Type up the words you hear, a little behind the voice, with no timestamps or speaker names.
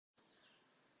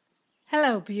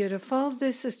Hello, beautiful.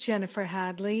 This is Jennifer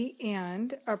Hadley,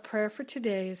 and our prayer for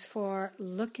today is for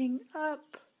looking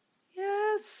up.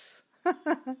 Yes.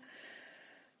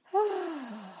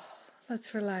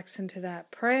 Let's relax into that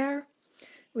prayer.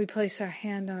 We place our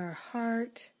hand on our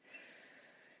heart,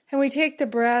 and we take the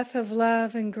breath of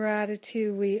love and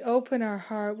gratitude. We open our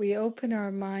heart, we open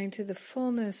our mind to the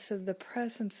fullness of the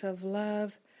presence of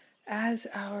love as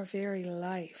our very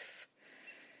life.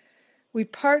 We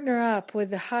partner up with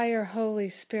the higher Holy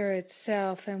Spirit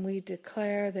self, and we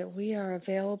declare that we are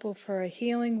available for a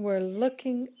healing. We're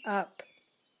looking up,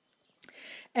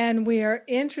 and we are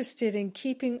interested in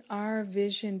keeping our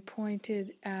vision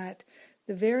pointed at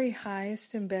the very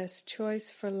highest and best choice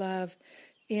for love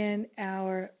in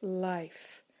our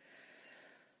life.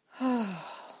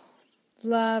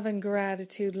 Love and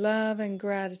gratitude, love and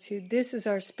gratitude. This is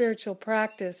our spiritual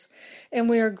practice, and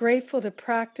we are grateful to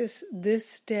practice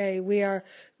this day. We are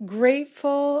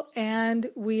grateful and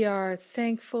we are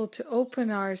thankful to open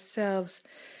ourselves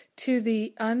to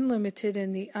the unlimited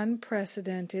and the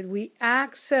unprecedented. We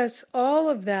access all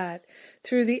of that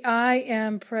through the I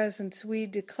am presence. We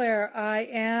declare, I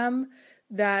am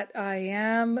that I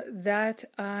am, that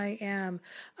I am.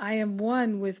 I am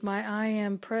one with my I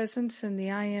am presence and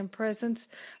the I am presence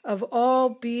of all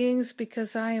beings,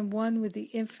 because I am one with the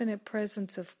infinite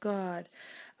presence of God.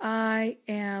 I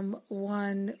am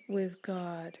one with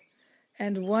God.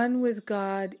 And one with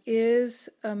God is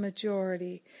a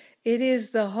majority. It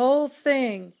is the whole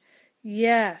thing.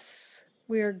 Yes,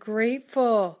 we are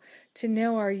grateful to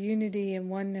know our unity and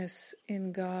oneness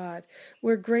in God.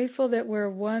 We're grateful that we're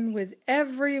one with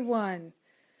everyone.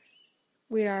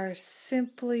 We are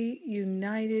simply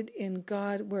united in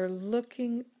God. We're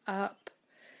looking up.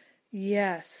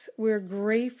 Yes, we're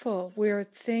grateful. We're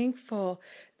thankful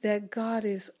that God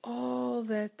is all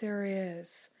that there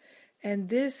is. And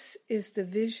this is the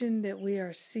vision that we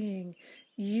are seeing: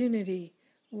 unity,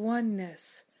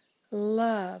 oneness,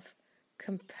 love,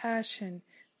 compassion,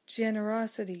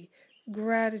 generosity,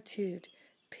 gratitude,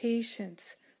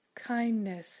 patience,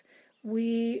 kindness.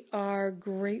 We are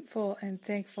grateful and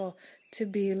thankful to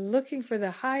be looking for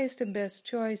the highest and best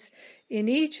choice in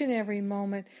each and every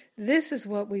moment. This is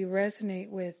what we resonate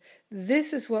with.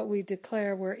 This is what we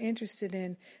declare we're interested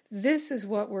in. This is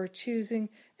what we're choosing,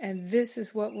 and this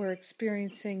is what we're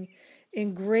experiencing.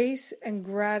 In grace and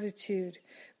gratitude,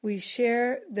 we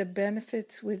share the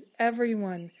benefits with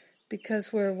everyone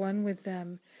because we're one with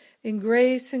them. In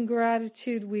grace and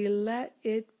gratitude, we let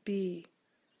it be.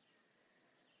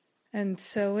 And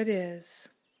so it is.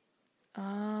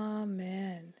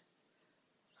 Amen.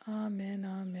 Amen,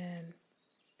 amen.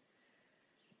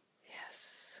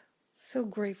 Yes. So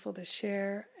grateful to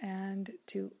share and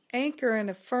to anchor and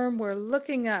affirm we're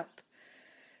looking up.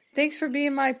 Thanks for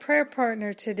being my prayer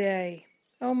partner today.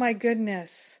 Oh my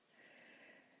goodness.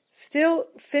 Still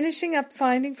finishing up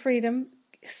Finding Freedom.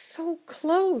 So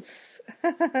close.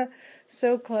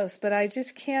 So close. But I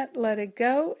just can't let it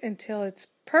go until it's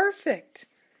perfect.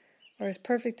 Or as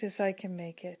perfect as I can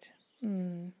make it.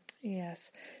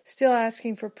 Yes. Still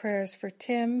asking for prayers for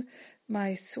Tim,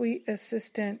 my sweet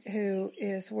assistant who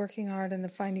is working hard on the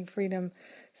Finding Freedom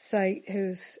site,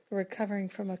 who's recovering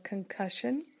from a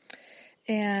concussion.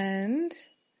 And,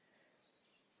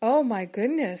 oh my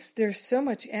goodness, there's so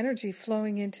much energy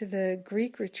flowing into the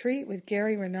Greek retreat with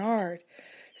Gary Renard.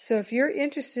 So if you're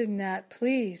interested in that,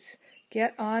 please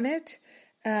get on it.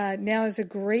 Now is a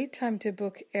great time to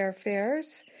book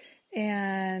airfares.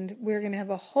 And we're going to have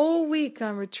a whole week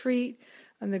on retreat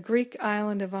on the Greek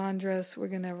island of Andros. We're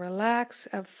going to relax,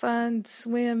 have fun,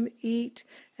 swim, eat,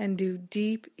 and do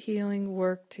deep healing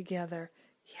work together.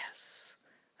 Yes,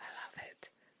 I love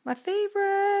it. My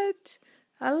favorite.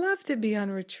 I love to be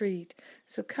on retreat.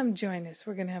 So come join us.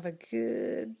 We're going to have a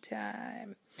good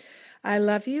time. I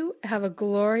love you. Have a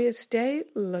glorious day.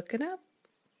 Looking up.